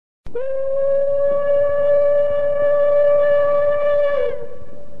Welcome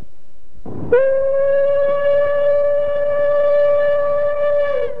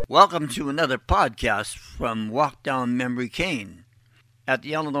to another podcast from Walk Down Memory Lane at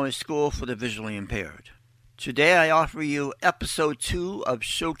the Illinois School for the Visually Impaired. Today I offer you episode 2 of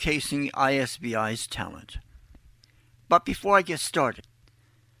Showcasing ISVI'S Talent. But before I get started,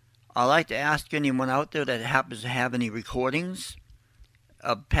 I'd like to ask anyone out there that happens to have any recordings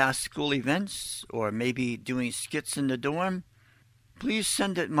of past school events or maybe doing skits in the dorm, please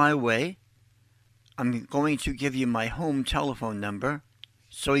send it my way. I'm going to give you my home telephone number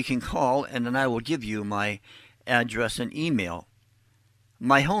so you can call, and then I will give you my address and email.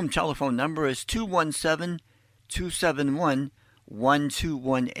 My home telephone number is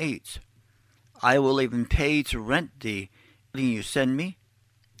 217-271-1218. I will even pay to rent the thing you send me.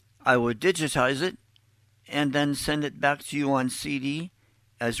 I will digitize it and then send it back to you on CD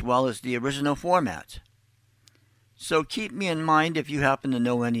as well as the original format. So keep me in mind if you happen to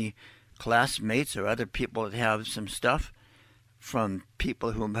know any classmates or other people that have some stuff from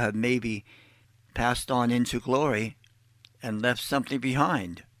people who have maybe passed on into glory and left something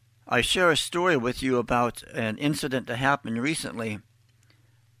behind. I share a story with you about an incident that happened recently.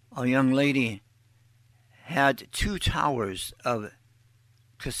 A young lady had 2 towers of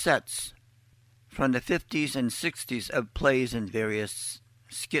cassettes from the 50s and 60s of plays and various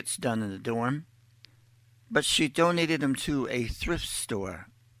skits done in the dorm, but she donated them to a thrift store,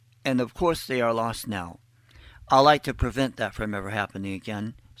 and of course they are lost now. I like to prevent that from ever happening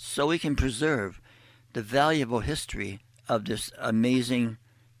again, so we can preserve the valuable history of this amazing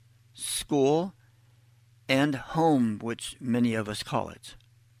school and home, which many of us call it.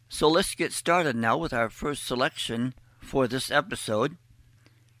 So let's get started now with our first selection for this episode.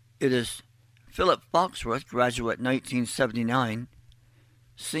 It is Philip Foxworth, graduate 1979,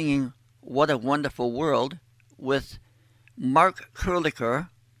 singing What a Wonderful World with Mark Kurliker,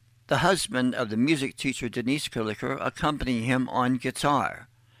 the husband of the music teacher Denise Kurliker, accompanying him on guitar.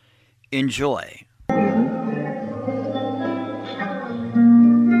 Enjoy.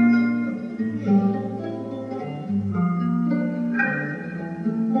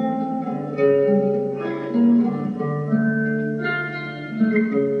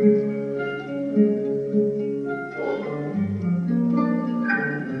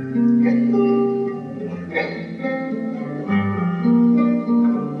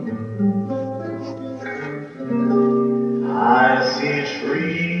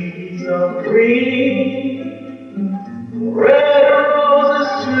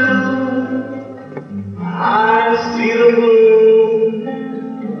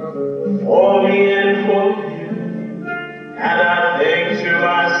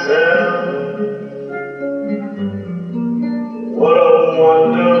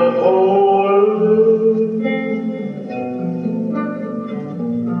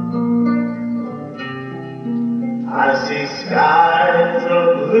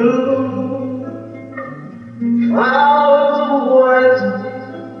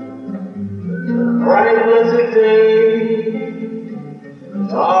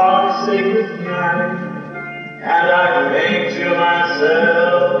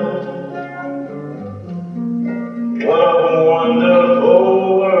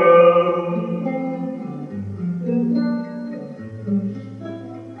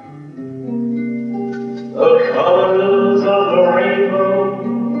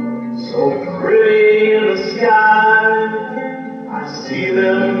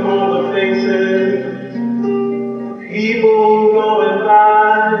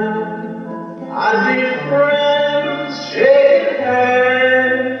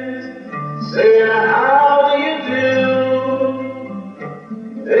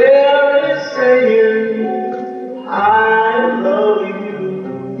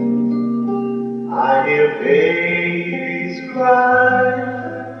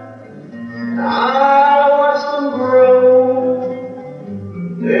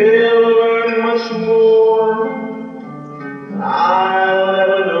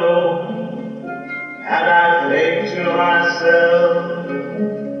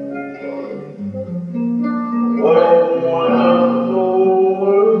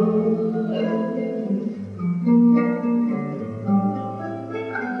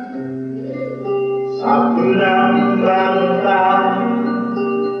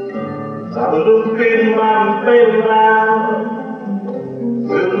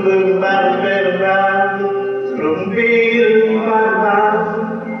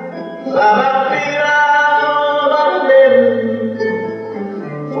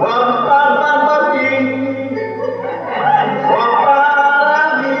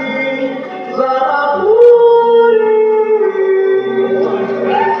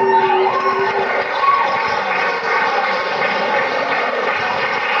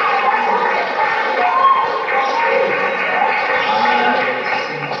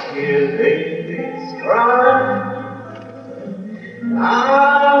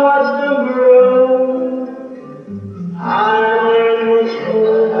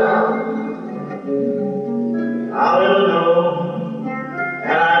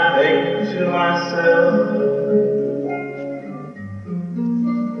 myself,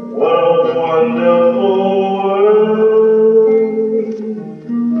 what a wonderful world.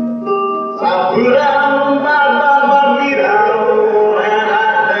 I put out my feet out and I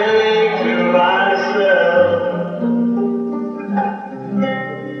think to myself,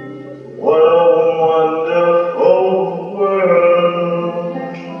 what a wonderful world.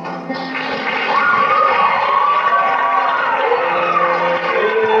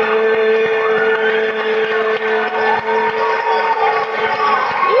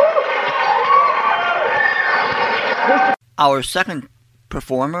 Our second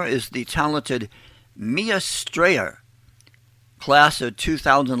performer is the talented Mia Strayer, class of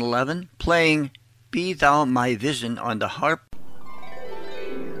 2011, playing Be Thou My Vision on the harp.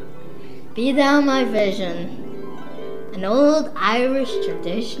 Be Thou My Vision, an old Irish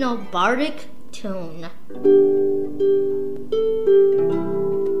traditional bardic tune.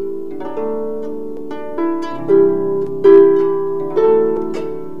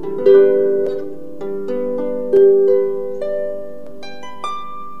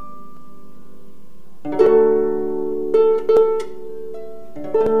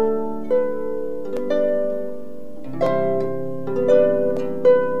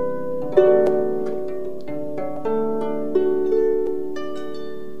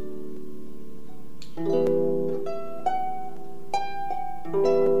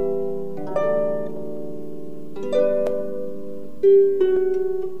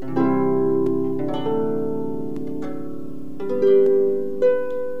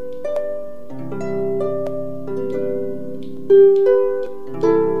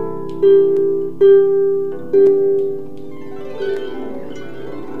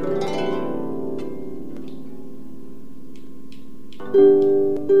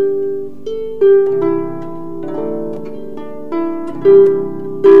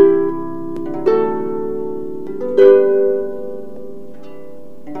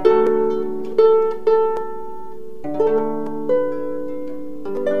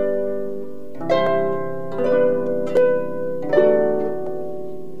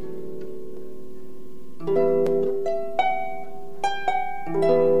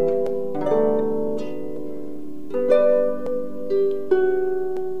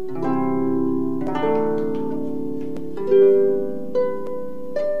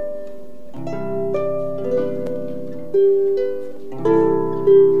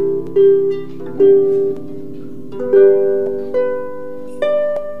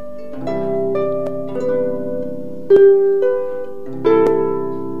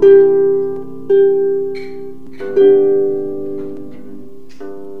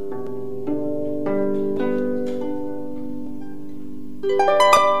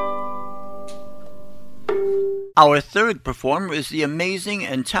 Our third performer is the amazing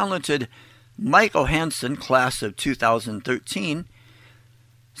and talented Michael Hansen, class of 2013,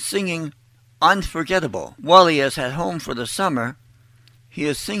 singing Unforgettable. While he is at home for the summer, he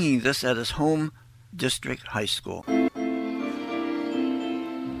is singing this at his home district high school.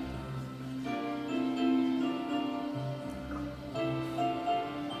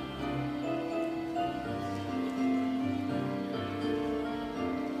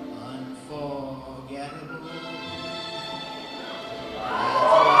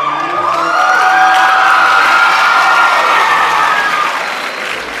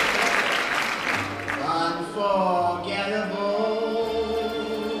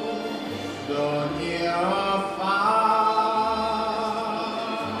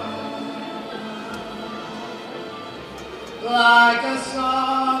 Like a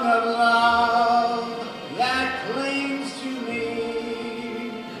song of love that clings to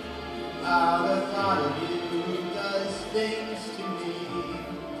me, how the thought of you does things to me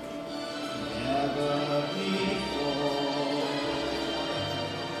never before.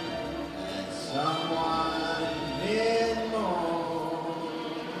 And someone been more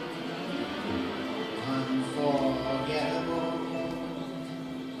unforgettable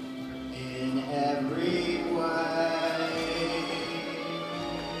in every way.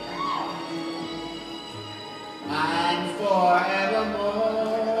 And forevermore,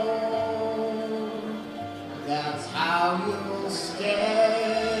 that's how you'll stay.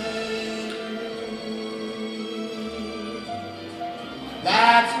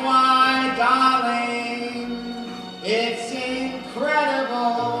 That's why, darling, it's incredible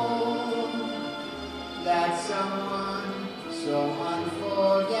that someone so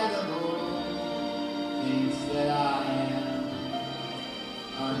unforgettable thinks that I am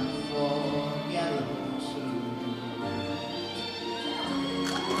unforgettable.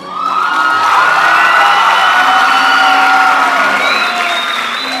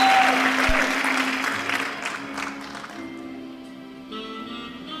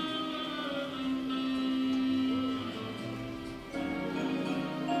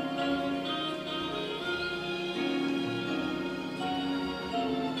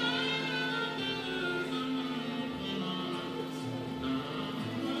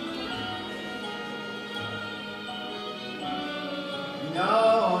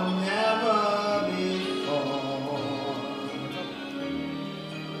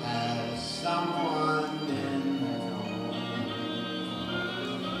 someone in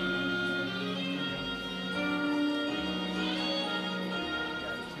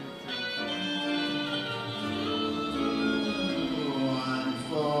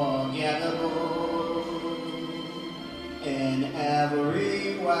unforgettable in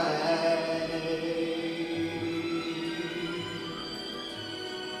every way,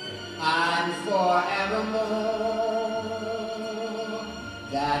 and forevermore,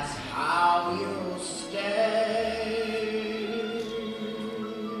 that's how you'll stay.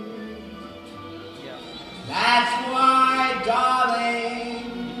 That's why, darling,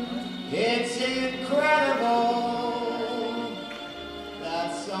 it's incredible that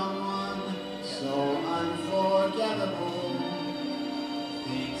someone so unforgettable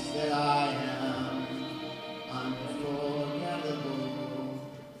thinks that I am unforgettable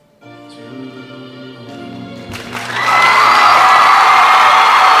too.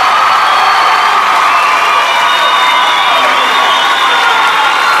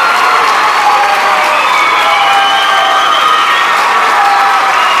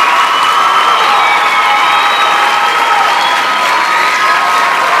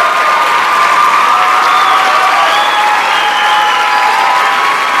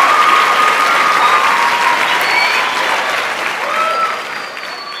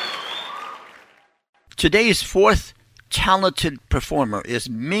 Today's fourth talented performer is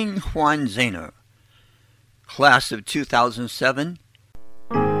Ming Juan Zehner, class of 2007.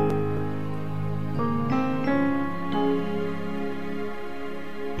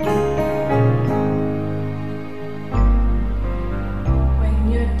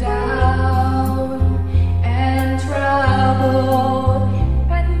 When you're down and troubled,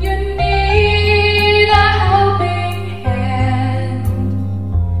 and you need a helping hand,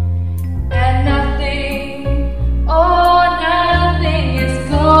 and nothing, oh nothing is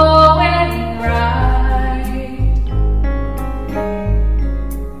going right.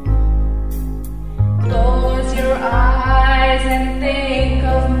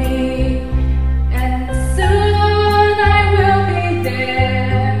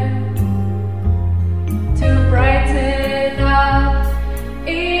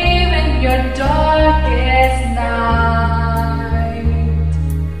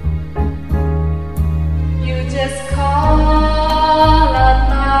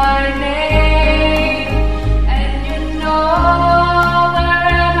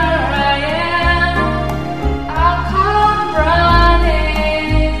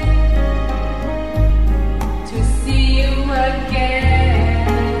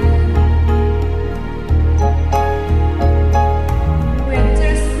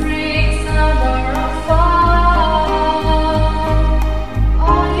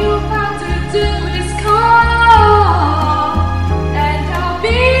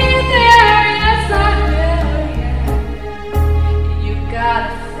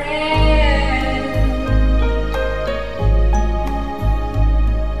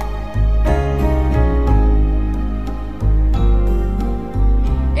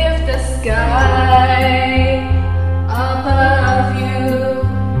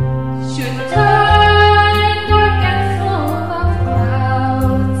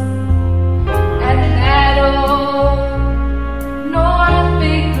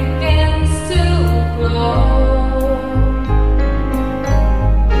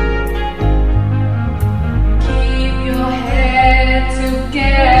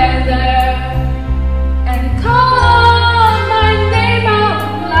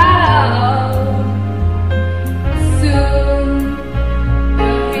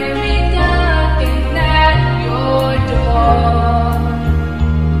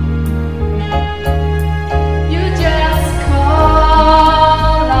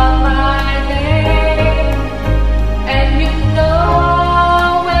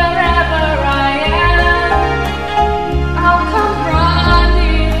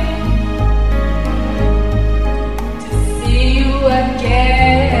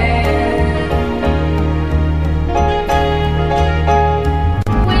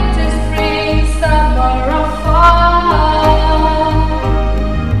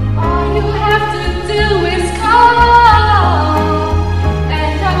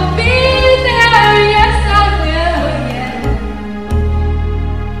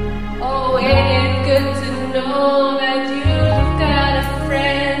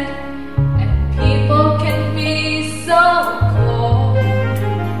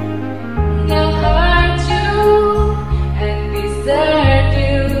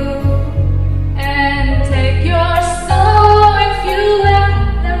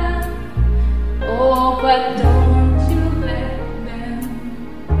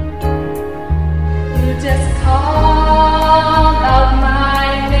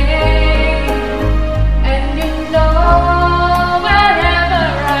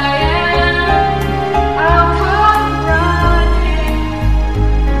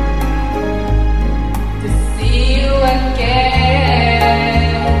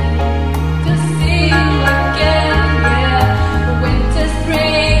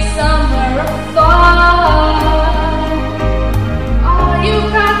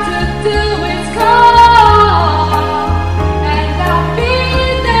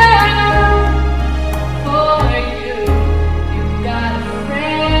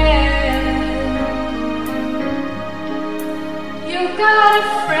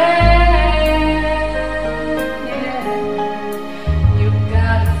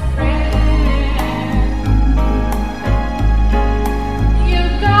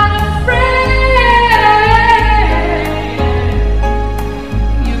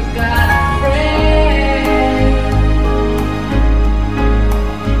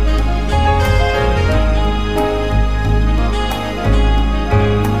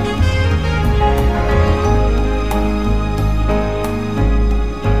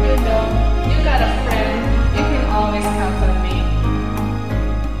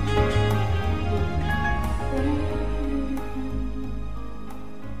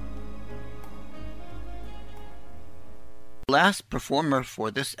 Last performer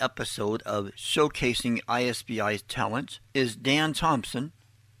for this episode of Showcasing ISVI'S Talent is Dan Thompson,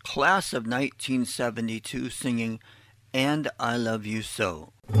 class of 1972, singing And I Love You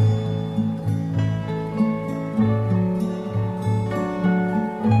So. And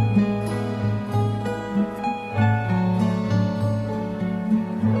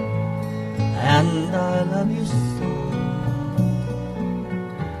I love you so.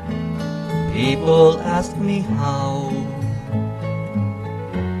 People ask me how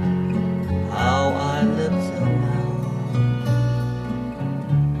I live till now.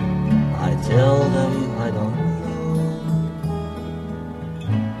 I tell them I don't know.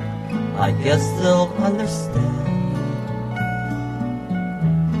 I guess they'll understand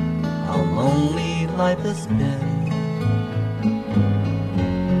how lonely life has been.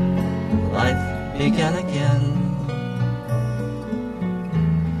 Life began again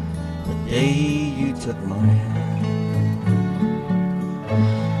the day you took my hand.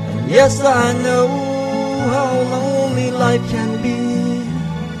 And yes, I know how lonely life can be.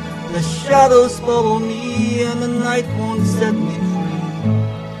 The shadows follow me and the night won't set me free.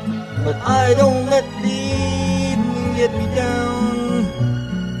 But I don't let the evening get me down.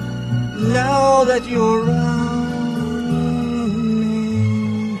 Now that you're around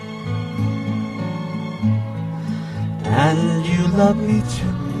me, and you love me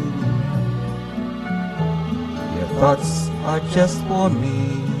too. Your thoughts are just for me.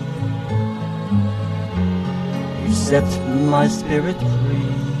 You set my spirit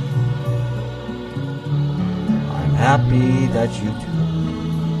free. I'm happy that you do.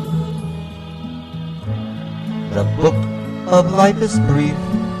 The book of life is brief,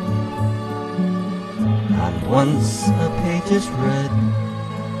 and once a page is read,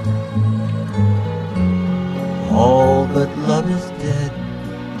 all but love is dead.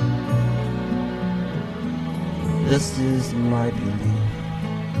 This is my belief.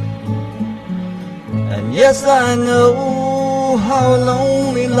 And yes, I know how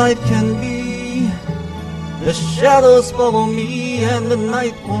lonely life can be. The shadows follow me and the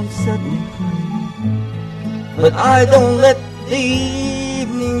night won't set me free. But I don't let the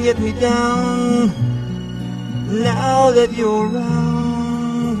evening get me down. Now that you're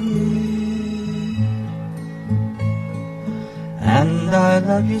around me, and I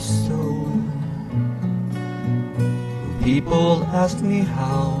love you so. People ask me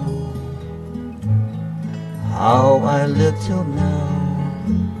how I live till now.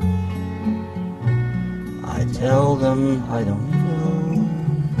 I tell them I don't know.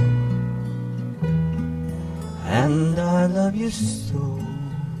 And I love you so.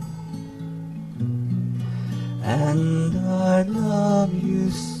 And I love you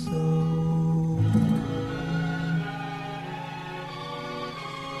so.